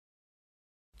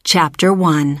Chapter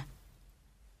 1.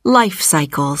 Life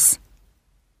Cycles.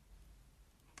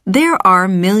 There are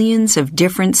millions of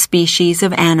different species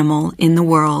of animal in the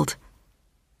world.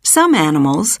 Some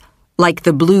animals, like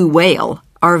the blue whale,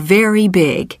 are very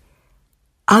big.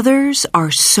 Others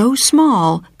are so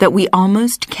small that we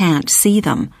almost can't see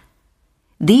them.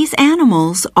 These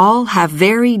animals all have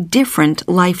very different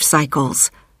life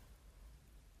cycles.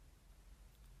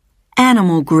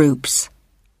 Animal groups.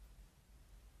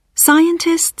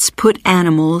 Scientists put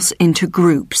animals into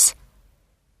groups.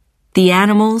 The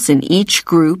animals in each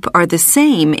group are the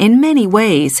same in many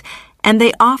ways, and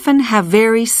they often have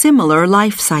very similar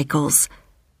life cycles.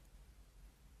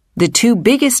 The two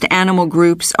biggest animal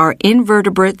groups are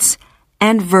invertebrates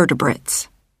and vertebrates.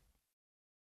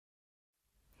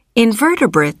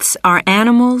 Invertebrates are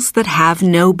animals that have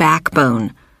no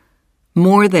backbone.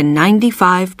 More than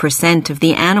 95% of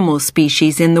the animal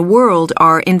species in the world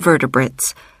are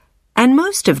invertebrates, and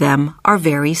most of them are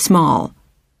very small.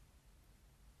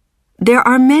 There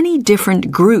are many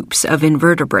different groups of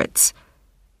invertebrates.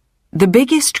 The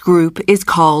biggest group is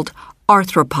called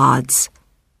arthropods.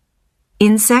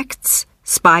 Insects,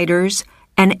 spiders,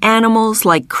 and animals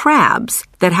like crabs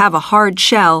that have a hard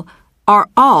shell are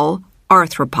all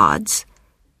arthropods.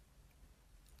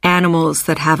 Animals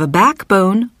that have a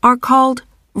backbone are called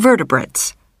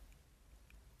vertebrates.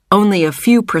 Only a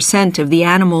few % of the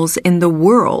animals in the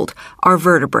world are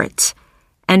vertebrates,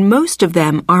 and most of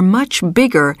them are much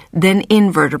bigger than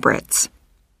invertebrates.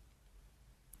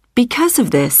 Because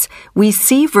of this, we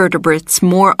see vertebrates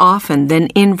more often than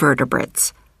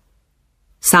invertebrates.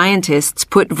 Scientists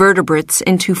put vertebrates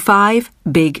into 5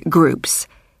 big groups.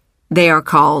 They are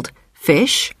called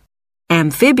fish,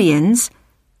 amphibians,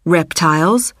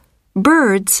 reptiles,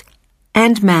 birds,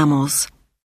 and mammals.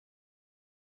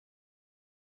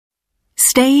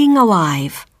 Staying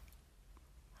alive.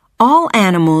 All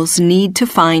animals need to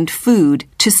find food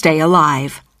to stay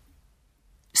alive.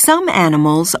 Some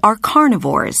animals are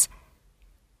carnivores.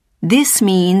 This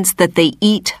means that they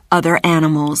eat other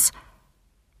animals.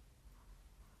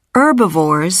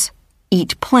 Herbivores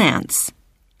eat plants,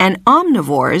 and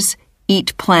omnivores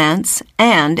eat plants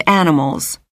and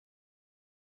animals.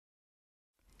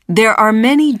 There are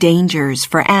many dangers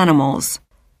for animals.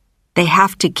 They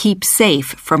have to keep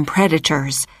safe from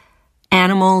predators,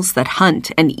 animals that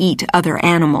hunt and eat other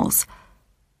animals.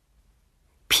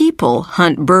 People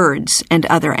hunt birds and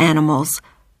other animals.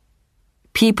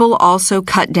 People also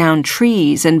cut down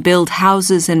trees and build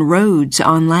houses and roads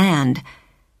on land.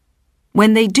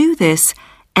 When they do this,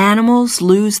 animals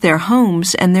lose their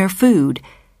homes and their food.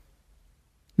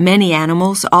 Many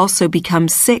animals also become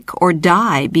sick or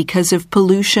die because of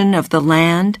pollution of the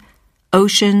land,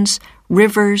 oceans,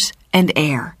 rivers, and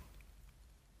air.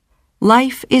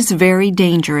 Life is very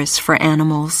dangerous for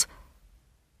animals.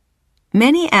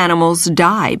 Many animals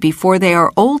die before they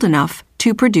are old enough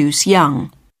to produce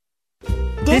young.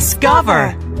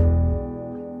 Discover!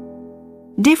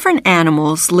 Different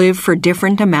animals live for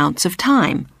different amounts of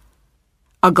time.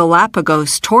 A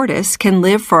Galapagos tortoise can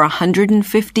live for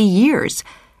 150 years,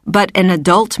 but an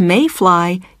adult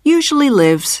mayfly usually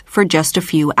lives for just a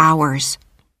few hours.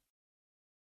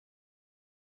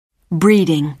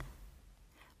 Breeding.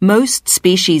 Most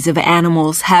species of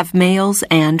animals have males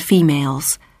and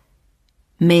females.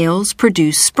 Males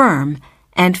produce sperm,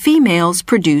 and females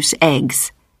produce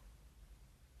eggs.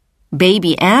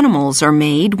 Baby animals are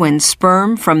made when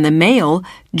sperm from the male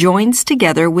joins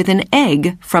together with an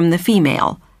egg from the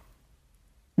female.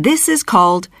 This is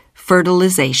called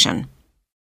fertilization.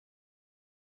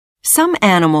 Some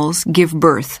animals give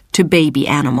birth to baby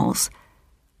animals.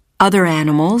 Other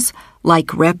animals,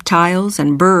 like reptiles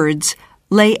and birds,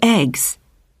 lay eggs.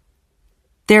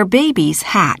 Their babies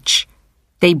hatch.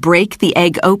 They break the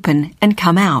egg open and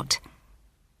come out.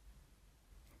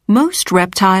 Most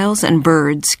reptiles and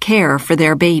birds care for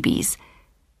their babies.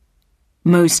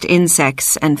 Most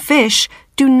insects and fish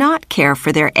do not care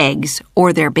for their eggs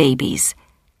or their babies.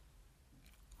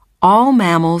 All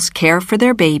mammals care for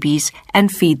their babies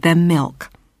and feed them milk.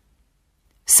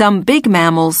 Some big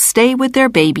mammals stay with their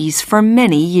babies for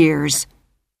many years.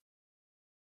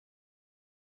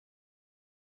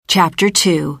 Chapter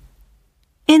 2.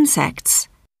 Insects.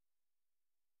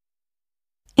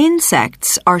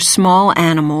 Insects are small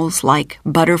animals like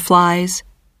butterflies,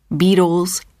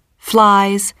 beetles,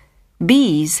 flies,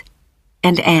 bees,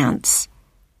 and ants.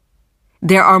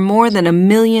 There are more than 1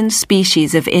 million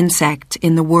species of insect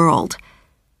in the world.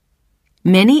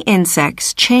 Many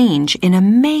insects change in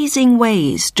amazing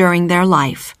ways during their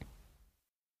life.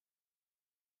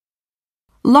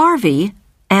 Larvae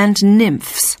and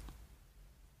nymphs.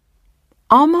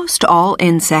 Almost all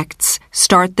insects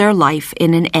start their life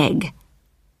in an egg.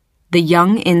 The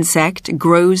young insect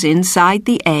grows inside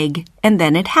the egg and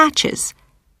then it hatches.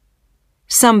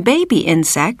 Some baby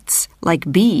insects,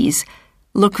 like bees,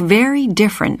 look very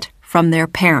different from their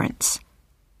parents.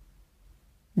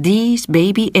 These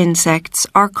baby insects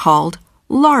are called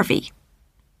larvae.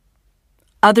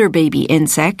 Other baby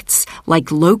insects,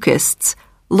 like locusts,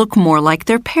 look more like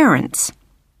their parents.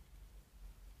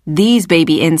 These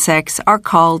baby insects are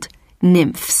called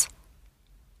nymphs.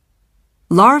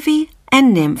 Larvae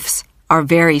and nymphs are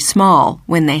very small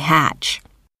when they hatch.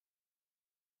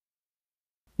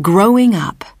 Growing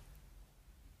up.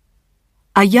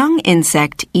 A young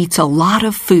insect eats a lot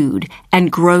of food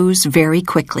and grows very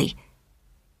quickly.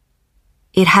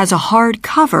 It has a hard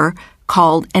cover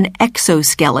called an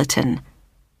exoskeleton.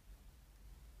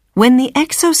 When the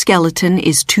exoskeleton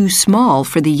is too small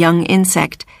for the young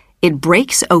insect, it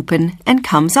breaks open and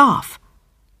comes off.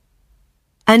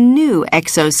 A new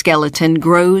exoskeleton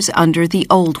grows under the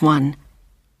old one.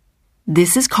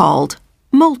 This is called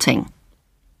molting.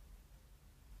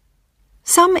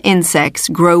 Some insects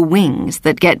grow wings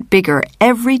that get bigger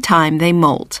every time they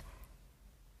molt.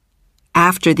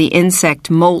 After the insect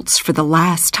molts for the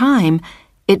last time,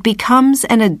 it becomes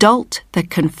an adult that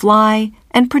can fly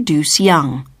and produce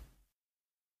young.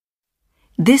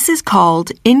 This is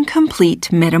called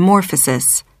incomplete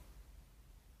metamorphosis.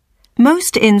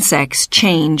 Most insects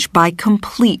change by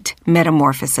complete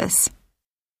metamorphosis.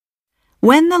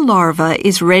 When the larva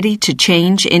is ready to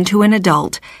change into an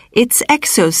adult, its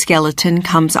exoskeleton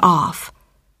comes off.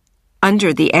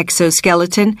 Under the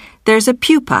exoskeleton, there's a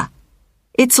pupa.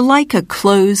 It's like a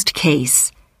closed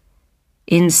case.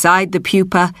 Inside the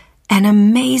pupa, an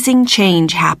amazing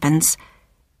change happens.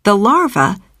 The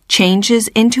larva changes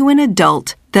into an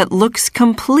adult that looks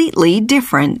completely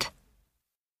different.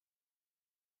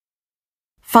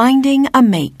 Finding a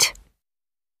mate.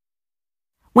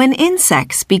 When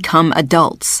insects become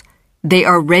adults, they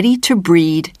are ready to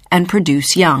breed and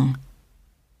produce young.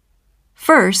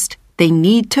 First, they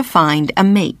need to find a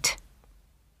mate.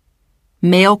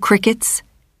 Male crickets,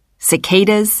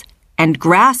 cicadas, and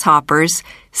grasshoppers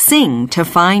sing to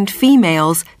find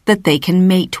females that they can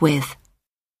mate with.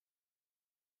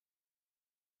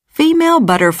 Female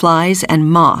butterflies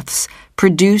and moths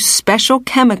produce special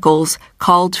chemicals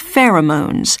called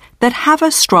pheromones that have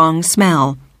a strong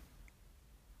smell.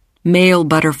 Male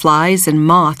butterflies and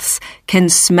moths can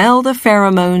smell the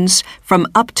pheromones from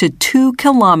up to 2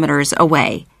 kilometers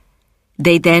away.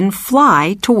 They then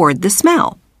fly toward the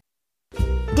smell.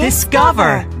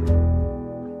 Discover!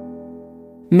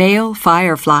 Male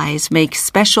fireflies make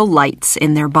special lights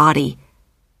in their body.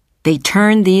 They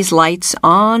turn these lights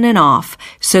on and off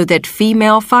so that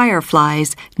female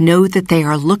fireflies know that they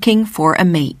are looking for a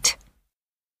mate.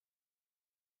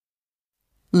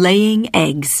 Laying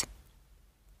eggs.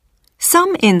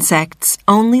 Some insects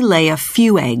only lay a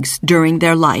few eggs during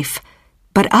their life,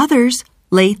 but others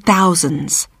lay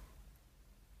thousands.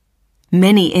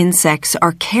 Many insects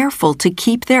are careful to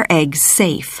keep their eggs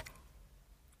safe.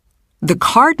 The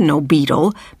cardinal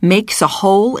beetle makes a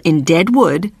hole in dead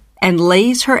wood and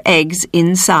lays her eggs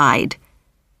inside.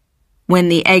 When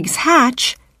the eggs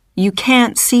hatch, you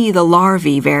can't see the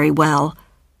larvae very well.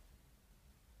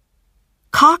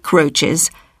 Cockroaches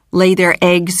lay their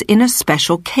eggs in a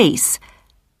special case,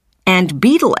 and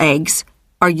beetle eggs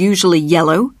are usually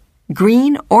yellow,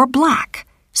 green, or black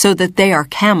so that they are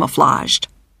camouflaged.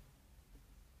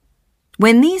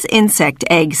 When these insect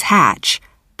eggs hatch,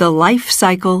 the life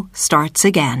cycle starts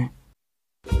again.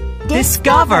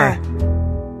 Discover!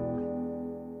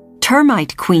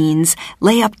 Termite queens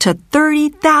lay up to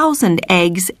 30,000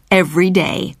 eggs every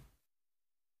day.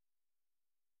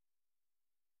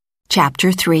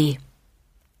 Chapter 3.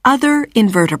 Other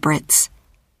invertebrates.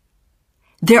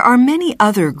 There are many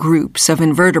other groups of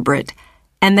invertebrate,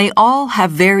 and they all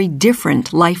have very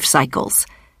different life cycles.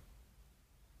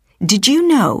 Did you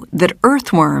know that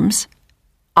earthworms,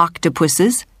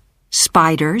 octopuses,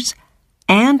 spiders,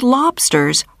 and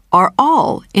lobsters are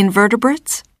all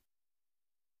invertebrates?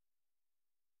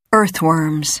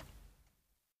 Earthworms.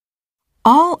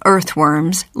 All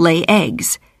earthworms lay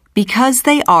eggs because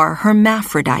they are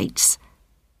hermaphrodites.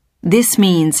 This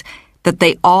means that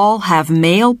they all have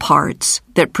male parts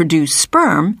that produce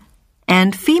sperm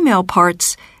and female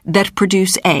parts that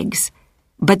produce eggs,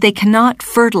 but they cannot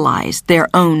fertilize their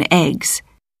own eggs.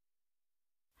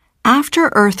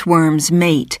 After earthworms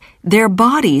mate, their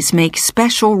bodies make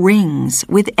special rings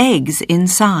with eggs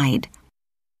inside.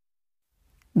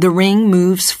 The ring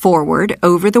moves forward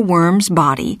over the worm's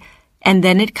body, and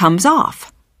then it comes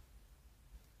off.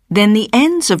 Then the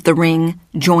ends of the ring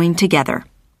join together.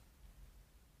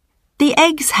 The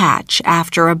eggs hatch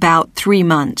after about 3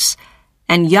 months,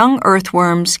 and young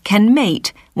earthworms can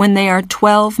mate when they are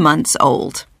 12 months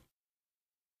old.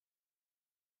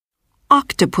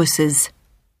 Octopuses.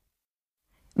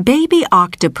 Baby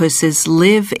octopuses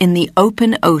live in the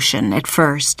open ocean at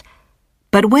first,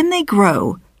 but when they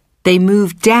grow, they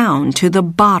move down to the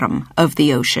bottom of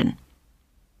the ocean.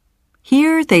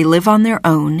 Here they live on their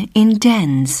own in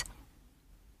dens.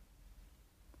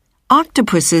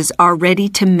 Octopuses are ready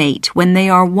to mate when they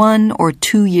are 1 or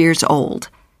 2 years old.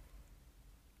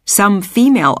 Some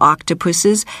female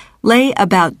octopuses lay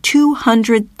about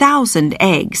 200,000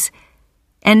 eggs,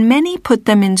 and many put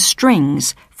them in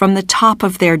strings from the top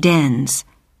of their dens.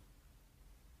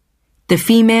 The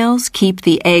females keep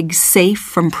the eggs safe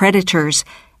from predators,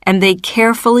 and they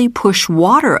carefully push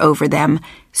water over them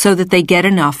so that they get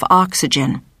enough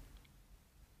oxygen.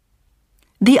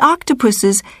 The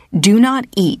octopuses do not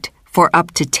eat for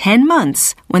up to 10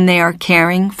 months when they are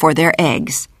caring for their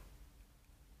eggs.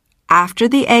 After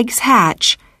the eggs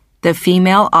hatch, the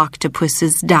female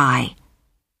octopuses die.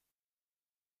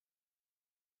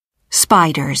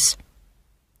 Spiders.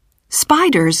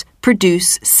 Spiders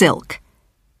produce silk,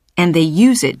 and they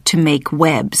use it to make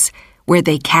webs where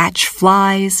they catch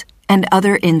flies and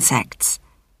other insects.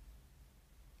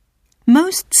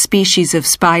 Most species of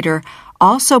spider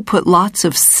also put lots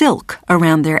of silk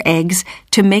around their eggs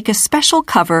to make a special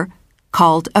cover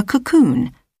called a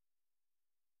cocoon.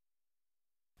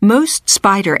 Most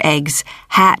spider eggs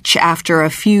hatch after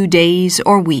a few days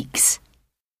or weeks.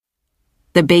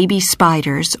 The baby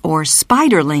spiders, or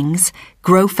spiderlings,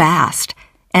 grow fast,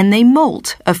 and they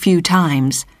molt a few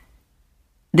times.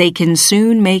 They can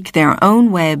soon make their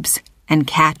own webs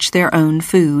and catch their own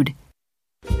food.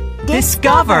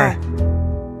 Discover!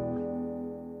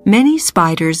 Many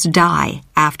spiders die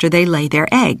after they lay their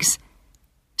eggs.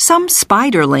 Some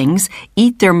spiderlings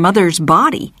eat their mother's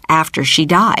body after she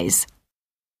dies.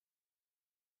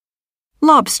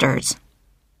 Lobsters.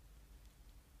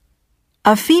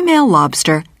 A female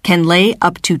lobster can lay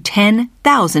up to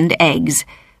 10,000 eggs,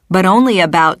 but only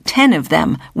about 10 of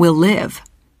them will live.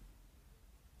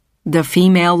 The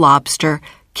female lobster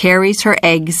carries her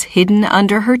eggs hidden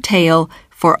under her tail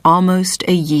for almost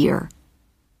a year.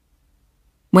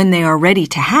 When they are ready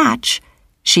to hatch,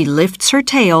 she lifts her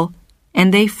tail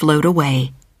and they float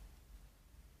away.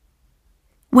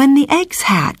 When the eggs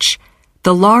hatch,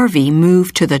 the larvae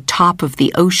move to the top of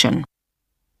the ocean.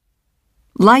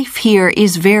 Life here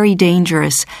is very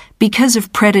dangerous because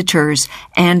of predators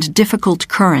and difficult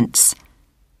currents.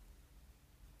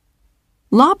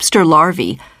 Lobster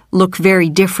larvae look very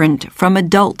different from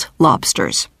adult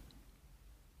lobsters.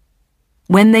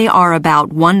 When they are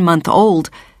about 1 month old,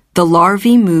 the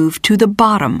larvae move to the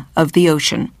bottom of the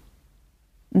ocean.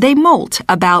 They molt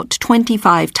about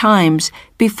 25 times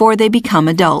before they become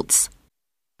adults.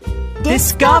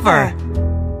 Discover!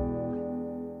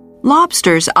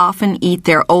 Lobsters often eat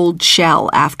their old shell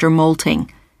after molting.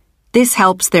 This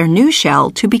helps their new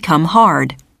shell to become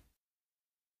hard.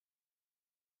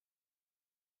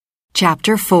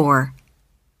 Chapter 4.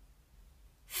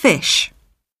 Fish.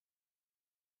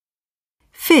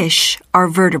 Fish are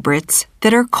vertebrates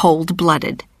that are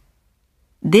cold-blooded.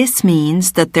 This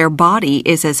means that their body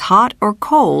is as hot or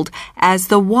cold as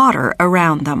the water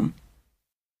around them.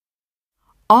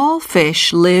 All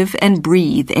fish live and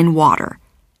breathe in water,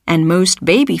 and most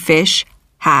baby fish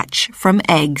hatch from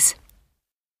eggs.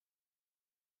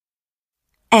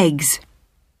 Eggs.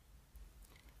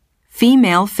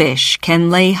 Female fish can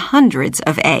lay hundreds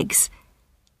of eggs.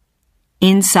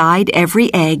 Inside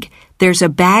every egg, there's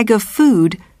a bag of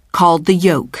food called the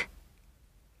yolk.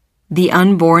 The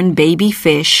unborn baby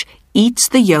fish eats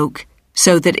the yolk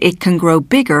so that it can grow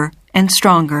bigger and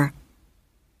stronger.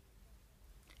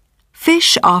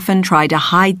 Fish often try to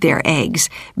hide their eggs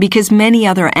because many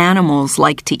other animals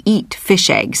like to eat fish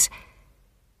eggs.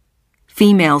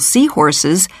 Female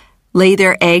seahorses lay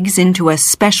their eggs into a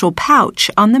special pouch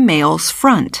on the male's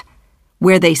front,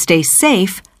 where they stay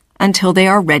safe until they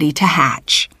are ready to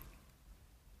hatch.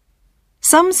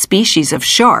 Some species of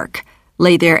shark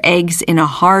lay their eggs in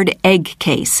a hard egg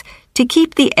case to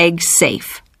keep the eggs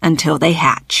safe until they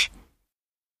hatch.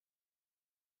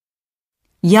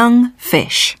 Young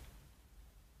fish.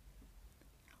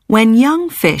 When young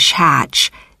fish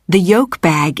hatch, the yolk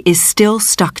bag is still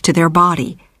stuck to their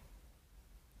body.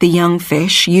 The young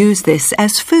fish use this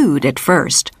as food at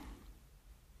first.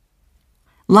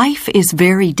 Life is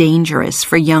very dangerous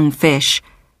for young fish.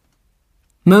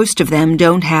 Most of them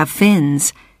don't have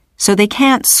fins, so they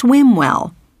can't swim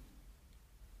well.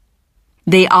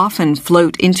 They often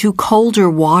float into colder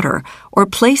water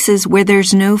or places where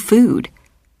there's no food.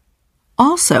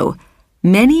 Also,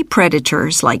 Many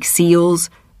predators like seals,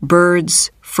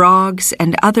 birds, frogs,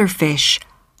 and other fish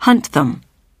hunt them.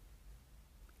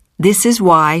 This is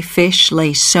why fish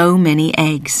lay so many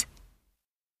eggs.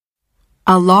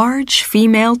 A large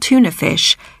female tuna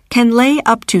fish can lay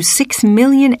up to 6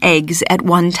 million eggs at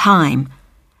one time,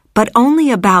 but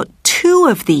only about 2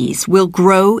 of these will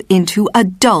grow into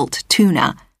adult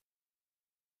tuna.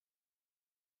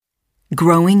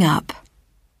 Growing up.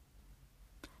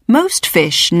 Most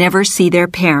fish never see their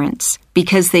parents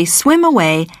because they swim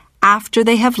away after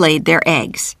they have laid their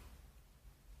eggs.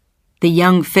 The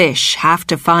young fish have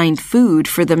to find food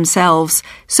for themselves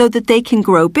so that they can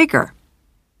grow bigger.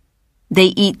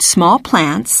 They eat small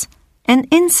plants and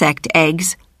insect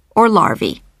eggs or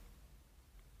larvae.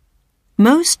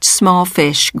 Most small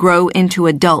fish grow into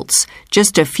adults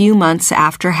just a few months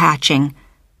after hatching,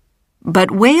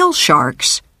 but whale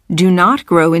sharks do not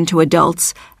grow into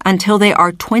adults until they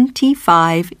are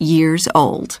 25 years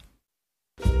old.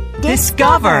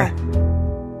 Discover!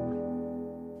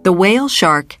 The whale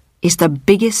shark is the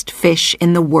biggest fish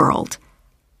in the world.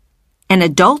 An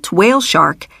adult whale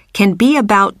shark can be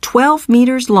about 12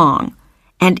 meters long,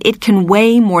 and it can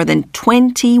weigh more than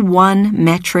 21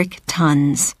 metric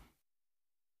tons.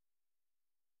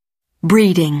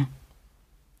 Breeding.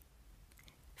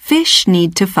 Fish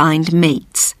need to find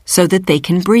mates so that they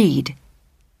can breed.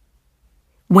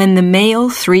 When the male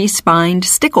 3-spined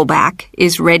stickleback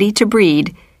is ready to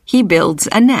breed, he builds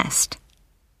a nest.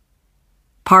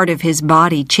 Part of his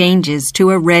body changes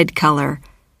to a red color.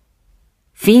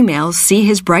 Females see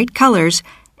his bright colors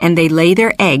and they lay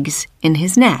their eggs in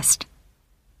his nest.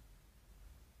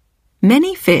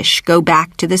 Many fish go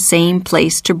back to the same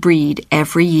place to breed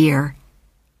every year.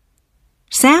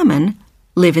 Salmon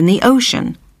live in the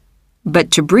ocean,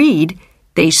 but to breed,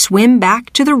 they swim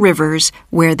back to the rivers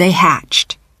where they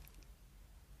hatched.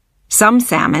 Some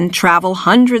salmon travel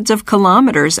hundreds of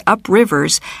kilometers up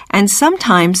rivers, and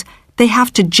sometimes they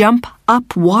have to jump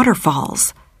up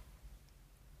waterfalls.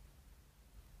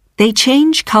 They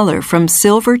change color from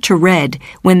silver to red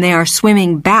when they are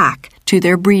swimming back to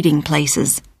their breeding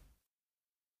places.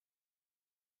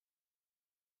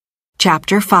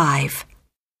 Chapter 5.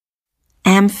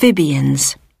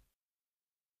 Amphibians.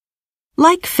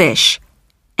 Like fish,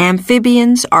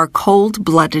 amphibians are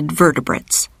cold-blooded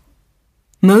vertebrates.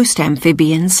 Most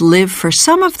amphibians live for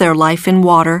some of their life in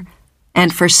water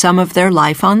and for some of their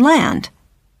life on land.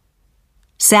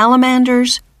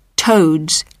 Salamanders,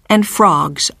 toads, and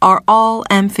frogs are all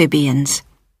amphibians.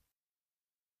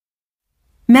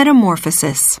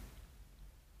 Metamorphosis.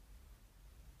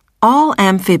 All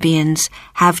amphibians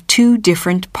have 2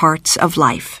 different parts of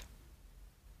life.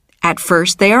 At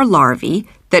first, they are larvae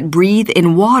that breathe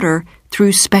in water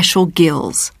through special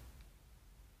gills.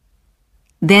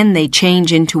 Then they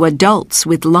change into adults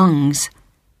with lungs.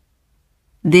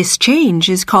 This change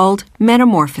is called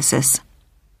metamorphosis.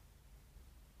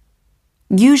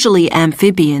 Usually,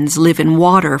 amphibians live in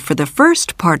water for the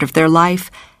first part of their life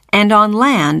and on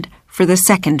land for the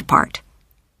second part.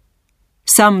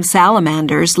 Some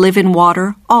salamanders live in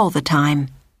water all the time.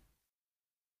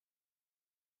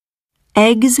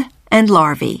 Eggs and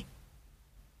larvae.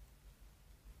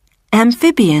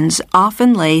 Amphibians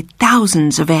often lay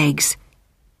thousands of eggs.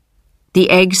 The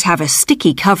eggs have a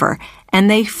sticky cover and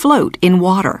they float in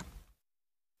water.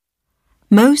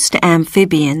 Most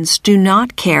amphibians do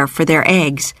not care for their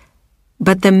eggs,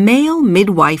 but the male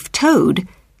midwife toad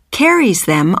carries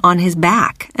them on his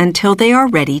back until they are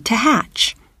ready to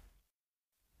hatch.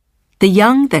 The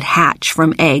young that hatch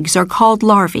from eggs are called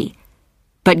larvae,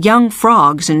 but young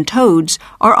frogs and toads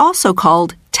are also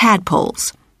called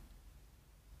tadpoles.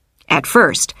 At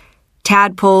first,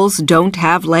 tadpoles don't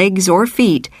have legs or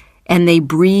feet, and they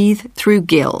breathe through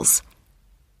gills.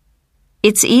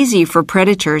 It's easy for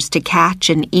predators to catch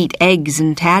and eat eggs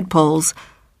and tadpoles.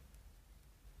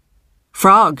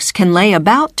 Frogs can lay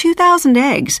about 2,000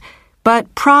 eggs,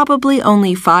 but probably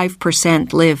only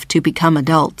 5% live to become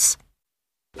adults.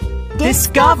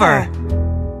 Discover!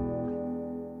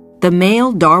 The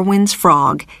male Darwin's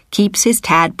frog keeps his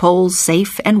tadpoles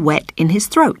safe and wet in his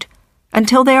throat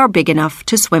until they are big enough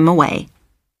to swim away.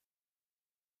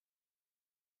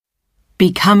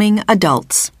 Becoming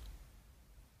adults.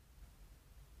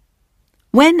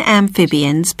 When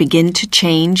amphibians begin to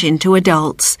change into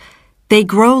adults, they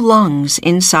grow lungs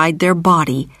inside their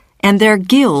body and their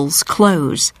gills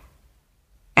close.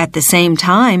 At the same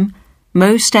time,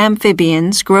 most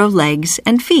amphibians grow legs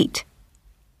and feet.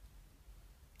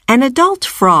 An adult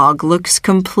frog looks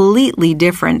completely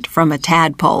different from a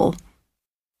tadpole.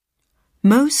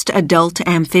 Most adult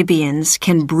amphibians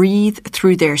can breathe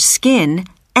through their skin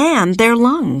and their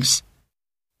lungs.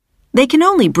 They can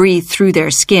only breathe through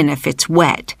their skin if it's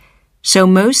wet, so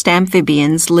most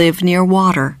amphibians live near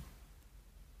water.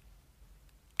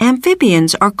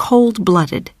 Amphibians are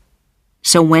cold-blooded,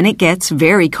 so when it gets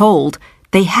very cold,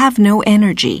 they have no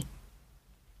energy.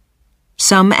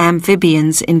 Some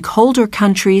amphibians in colder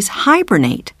countries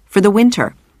hibernate for the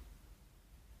winter.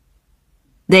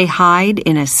 They hide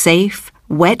in a safe,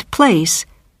 wet place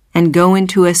and go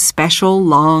into a special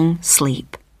long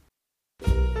sleep.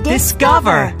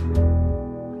 Discover.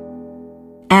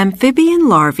 Amphibian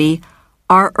larvae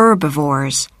are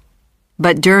herbivores,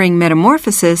 but during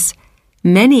metamorphosis,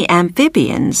 many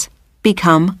amphibians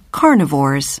become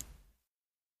carnivores.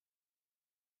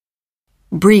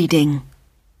 Breeding.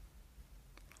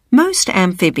 Most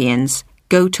amphibians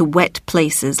go to wet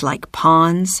places like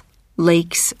ponds,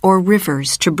 lakes, or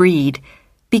rivers to breed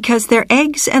because their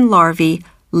eggs and larvae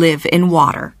live in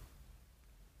water.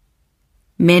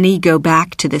 Many go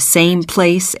back to the same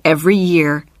place every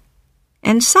year,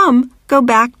 and some go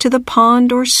back to the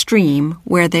pond or stream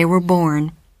where they were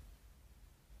born.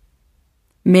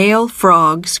 Male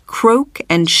frogs croak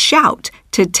and shout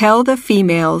to tell the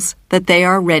females that they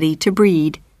are ready to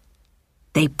breed.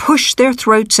 They push their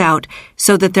throats out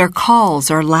so that their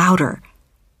calls are louder.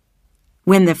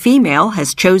 When the female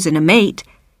has chosen a mate,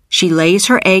 she lays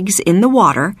her eggs in the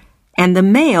water, and the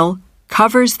male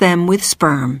covers them with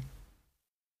sperm.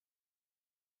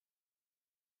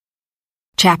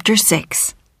 Chapter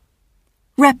 6.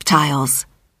 Reptiles.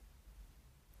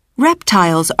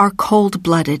 Reptiles are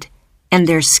cold-blooded, and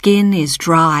their skin is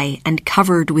dry and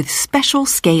covered with special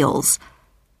scales.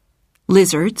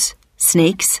 Lizards,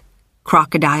 snakes,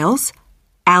 crocodiles,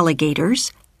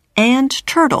 alligators, and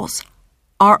turtles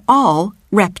are all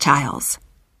reptiles.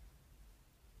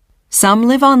 Some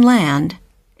live on land,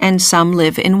 and some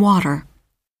live in water.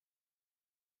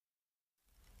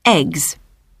 Eggs.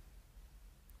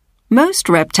 Most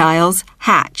reptiles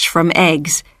hatch from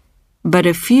eggs, but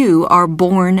a few are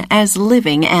born as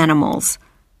living animals.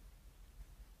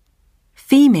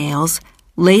 Females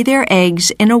lay their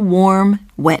eggs in a warm,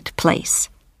 wet place.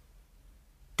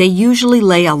 They usually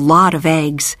lay a lot of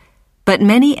eggs, but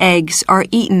many eggs are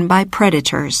eaten by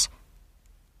predators.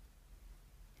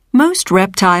 Most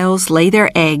reptiles lay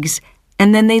their eggs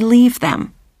and then they leave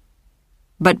them.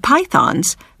 But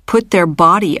pythons put their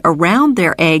body around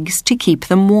their eggs to keep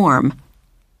them warm.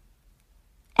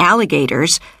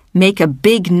 Alligators make a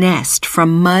big nest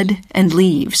from mud and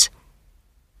leaves.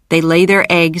 They lay their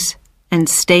eggs and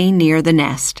stay near the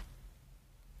nest.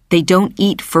 They don't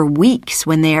eat for weeks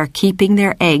when they are keeping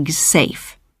their eggs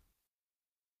safe.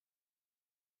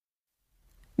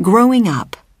 Growing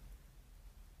up.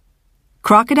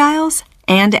 Crocodiles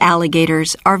and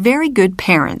alligators are very good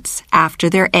parents after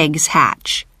their eggs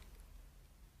hatch.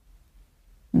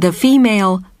 The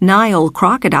female Nile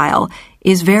crocodile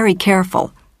is very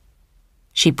careful.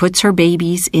 She puts her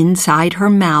babies inside her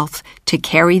mouth to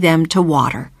carry them to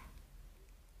water.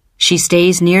 She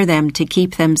stays near them to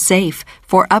keep them safe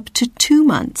for up to 2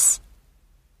 months.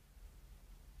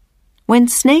 When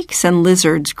snakes and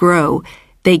lizards grow,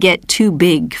 they get too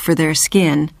big for their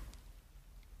skin.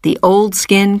 The old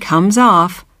skin comes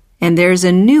off, and there's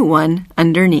a new one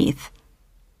underneath.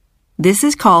 This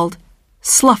is called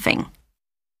sloughing.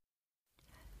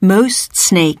 Most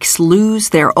snakes lose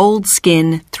their old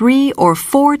skin 3 or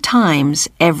 4 times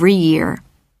every year.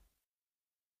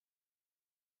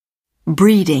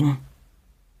 Breeding.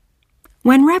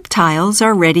 When reptiles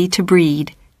are ready to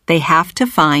breed, they have to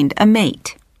find a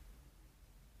mate.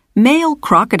 Male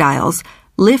crocodiles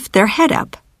lift their head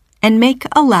up and make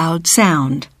a loud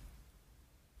sound.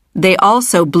 They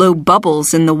also blow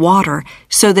bubbles in the water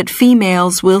so that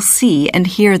females will see and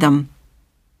hear them.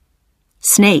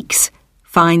 Snakes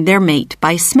find their mate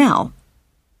by smell.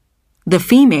 The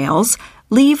females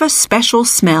leave a special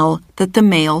smell that the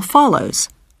male follows.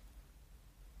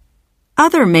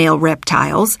 Other male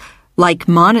reptiles, like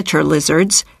monitor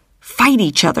lizards, fight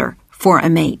each other for a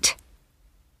mate.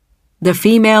 The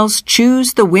females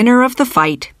choose the winner of the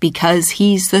fight because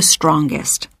he's the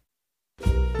strongest.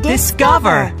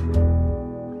 Discover.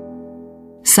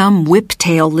 Some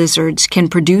whiptail lizards can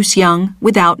produce young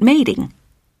without mating.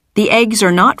 The eggs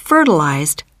are not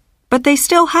fertilized, but they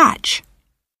still hatch.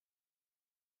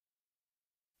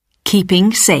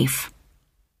 Keeping safe.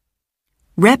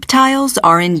 Reptiles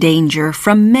are in danger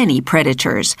from many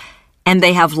predators, and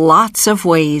they have lots of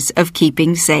ways of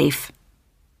keeping safe.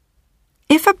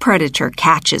 If a predator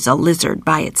catches a lizard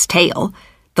by its tail,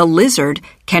 the lizard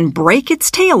can break its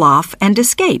tail off and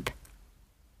escape.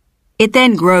 It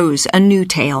then grows a new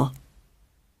tail.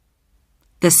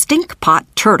 The stinkpot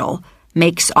turtle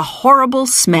makes a horrible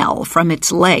smell from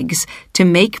its legs to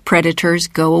make predators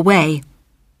go away.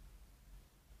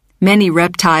 Many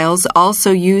reptiles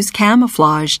also use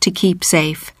camouflage to keep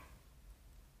safe.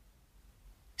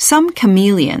 Some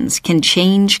chameleons can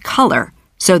change color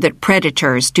so that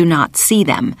predators do not see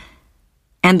them,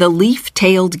 and the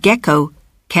leaf-tailed gecko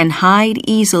can hide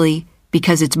easily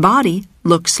because its body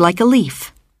looks like a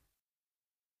leaf.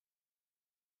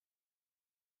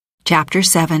 Chapter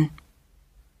 7.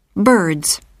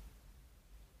 Birds.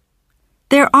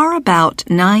 There are about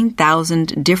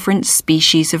 9,000 different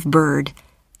species of bird,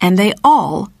 and they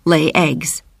all lay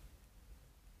eggs.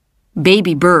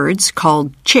 Baby birds,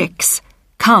 called chicks,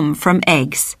 come from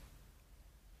eggs.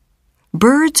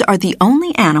 Birds are the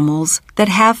only animals that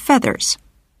have feathers.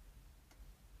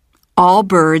 All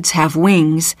birds have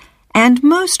wings, and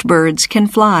most birds can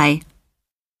fly.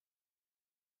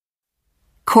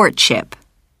 Courtship.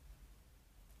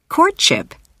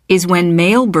 Courtship is when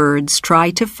male birds try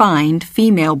to find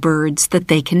female birds that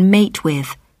they can mate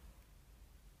with.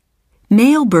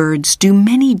 Male birds do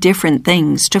many different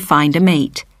things to find a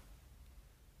mate.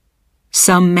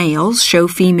 Some males show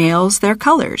females their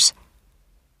colors.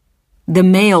 The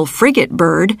male frigate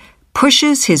bird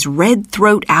pushes his red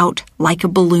throat out like a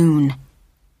balloon.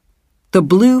 The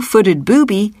blue-footed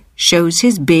booby shows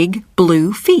his big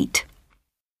blue feet.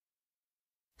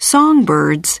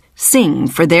 Songbirds sing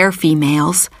for their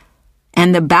females,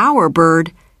 and the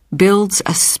bowerbird builds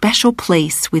a special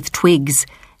place with twigs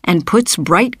and puts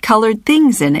bright-colored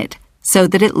things in it so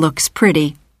that it looks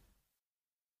pretty.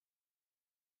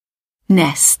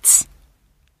 Nests.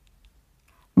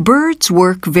 Birds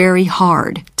work very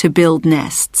hard to build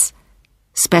nests,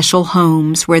 special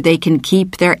homes where they can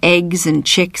keep their eggs and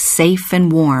chicks safe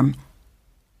and warm.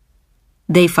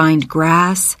 They find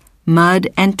grass, mud,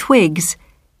 and twigs,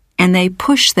 and they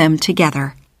push them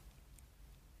together.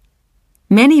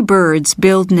 Many birds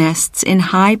build nests in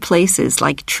high places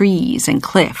like trees and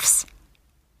cliffs.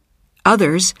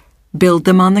 Others build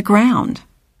them on the ground.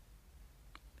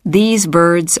 These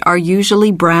birds are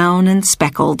usually brown and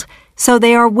speckled, so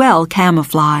they are well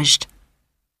camouflaged.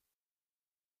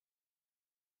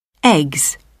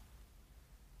 Eggs.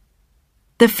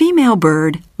 The female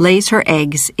bird lays her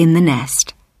eggs in the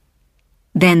nest.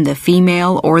 Then the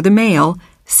female or the male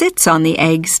sits on the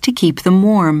eggs to keep them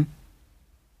warm.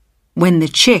 When the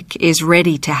chick is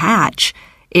ready to hatch,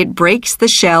 it breaks the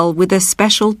shell with a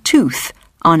special tooth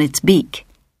on its beak.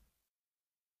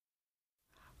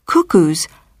 Cuckoos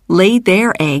lay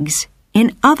their eggs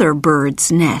in other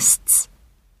birds' nests.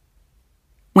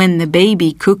 When the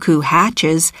baby cuckoo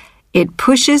hatches, it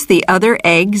pushes the other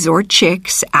eggs or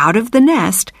chicks out of the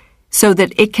nest so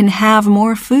that it can have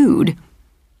more food.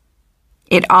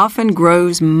 It often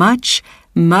grows much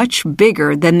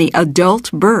bigger than the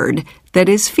adult bird that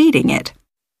is feeding it.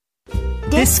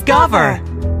 Discover.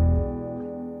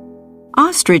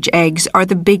 Ostrich eggs are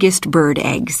the biggest bird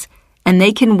eggs, and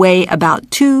they can weigh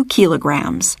about 2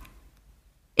 kilograms.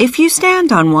 If you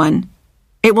stand on one,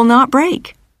 it will not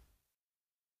break.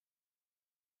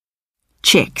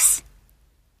 Chicks.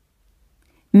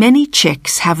 Many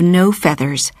chicks have no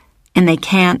feathers, and they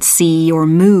can't see or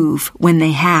move when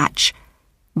they hatch,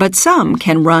 but some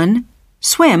can run,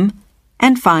 swim,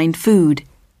 and find food.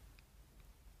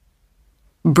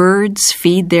 Birds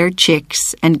feed their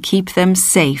chicks and keep them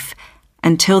safe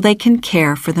until they can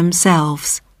care for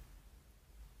themselves.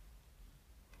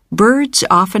 Birds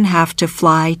often have to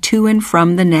fly to and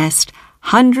from the nest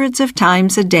hundreds of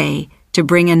times a day to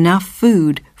bring enough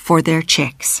food for their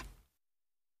chicks.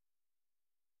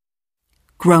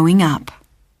 Growing up.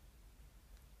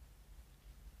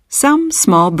 Some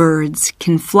small birds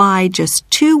can fly just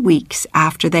 2 weeks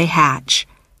after they hatch,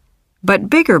 but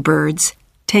bigger birds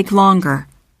take longer.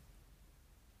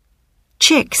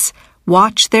 Chicks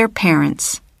watch their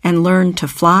parents and learn to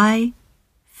fly,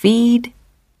 feed,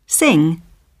 sing,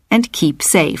 and keep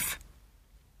safe.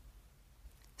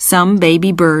 Some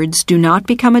baby birds do not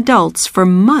become adults for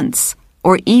months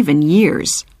or even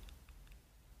years.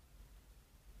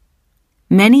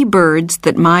 Many birds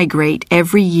that migrate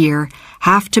every year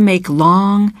have to make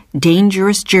long,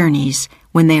 dangerous journeys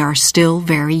when they are still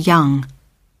very young.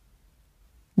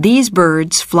 These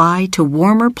birds fly to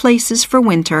warmer places for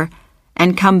winter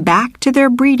and come back to their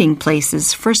breeding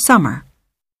places for summer.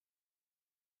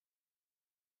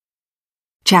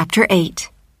 Chapter 8.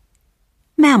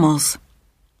 Mammals.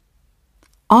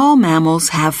 All mammals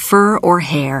have fur or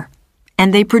hair,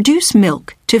 and they produce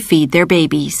milk to feed their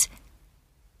babies.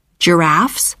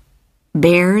 Giraffes,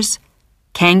 bears,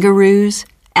 kangaroos,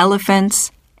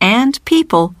 elephants, and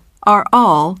people are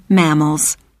all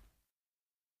mammals.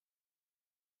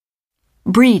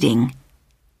 Breeding.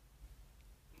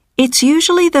 It's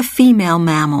usually the female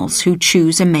mammals who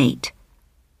choose a mate.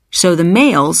 So the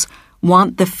males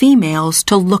want the females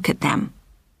to look at them.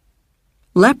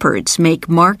 Leopards make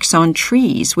marks on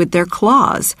trees with their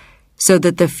claws so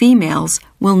that the females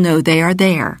will know they are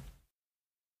there.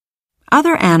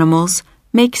 Other animals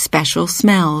make special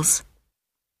smells.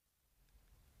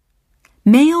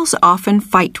 Males often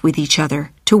fight with each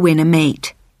other to win a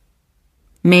mate.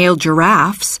 Male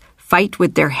giraffes fight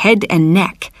with their head and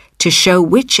neck to show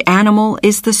which animal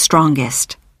is the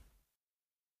strongest.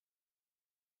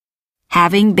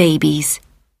 Having babies.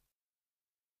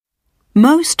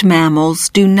 Most mammals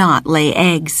do not lay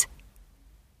eggs.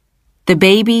 The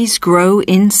babies grow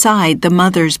inside the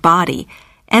mother's body,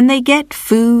 and they get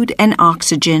food and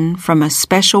oxygen from a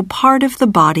special part of the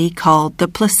body called the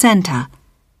placenta.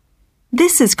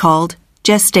 This is called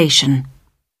gestation.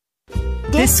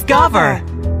 Discover.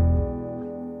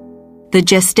 The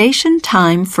gestation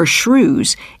time for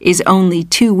shrews is only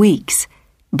 2 weeks,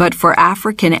 but for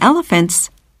African elephants,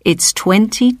 it's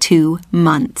 22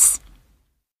 months.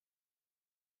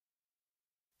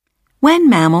 When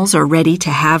mammals are ready to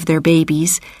have their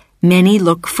babies, many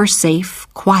look for safe,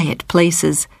 quiet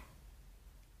places.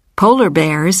 Polar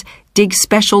bears dig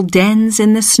special dens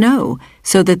in the snow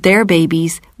so that their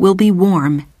babies will be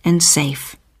warm and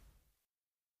safe.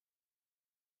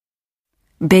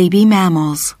 Baby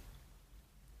mammals.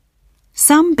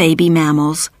 Some baby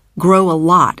mammals grow a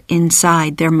lot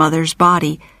inside their mother's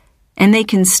body, and they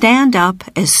can stand up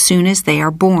as soon as they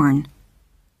are born.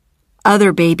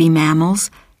 Other baby mammals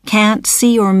can't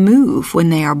see or move when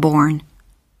they are born.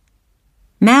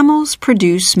 Mammals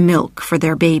produce milk for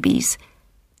their babies,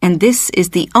 and this is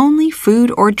the only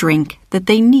food or drink that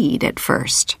they need at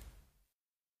first.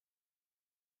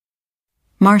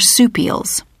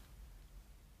 Marsupials.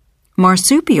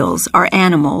 Marsupials are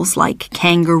animals like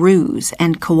kangaroos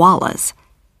and koalas.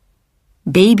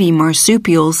 Baby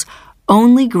marsupials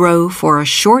only grow for a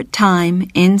short time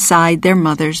inside their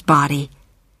mother's body.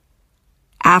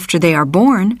 After they are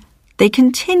born, they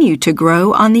continue to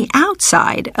grow on the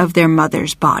outside of their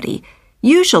mother's body,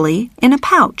 usually in a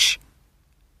pouch.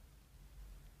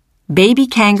 Baby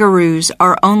kangaroos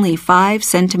are only 5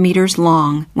 centimeters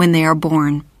long when they are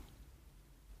born.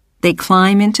 They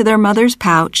climb into their mother's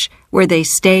pouch, where they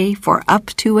stay for up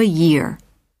to a year.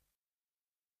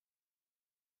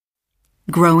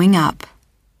 Growing up.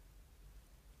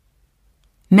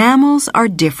 Mammals are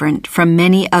different from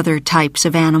many other types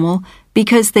of animal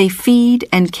because they feed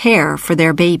and care for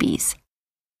their babies.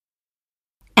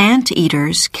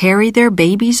 Anteaters carry their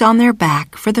babies on their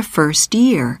back for the first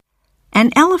year,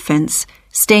 and elephants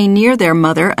stay near their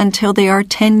mother until they are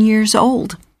 10 years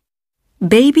old.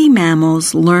 Baby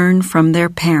mammals learn from their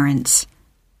parents,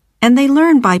 and they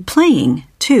learn by playing,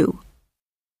 too.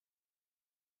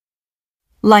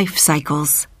 Life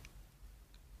cycles.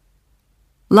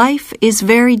 Life is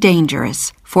very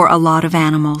dangerous for a lot of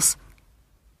animals.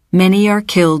 Many are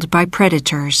killed by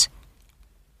predators.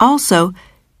 Also,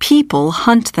 people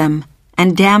hunt them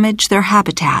and damage their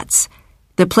habitats,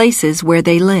 the places where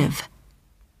they live.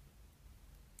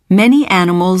 Many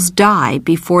animals die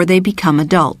before they become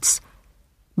adults,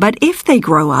 but if they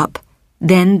grow up,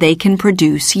 then they can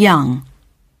produce young.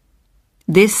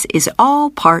 This is all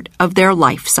part of their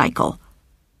life cycle.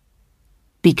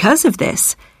 Because of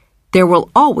this, there will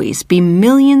always be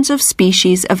millions of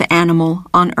species of animal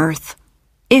on Earth,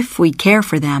 if we care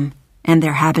for them and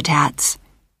their habitats.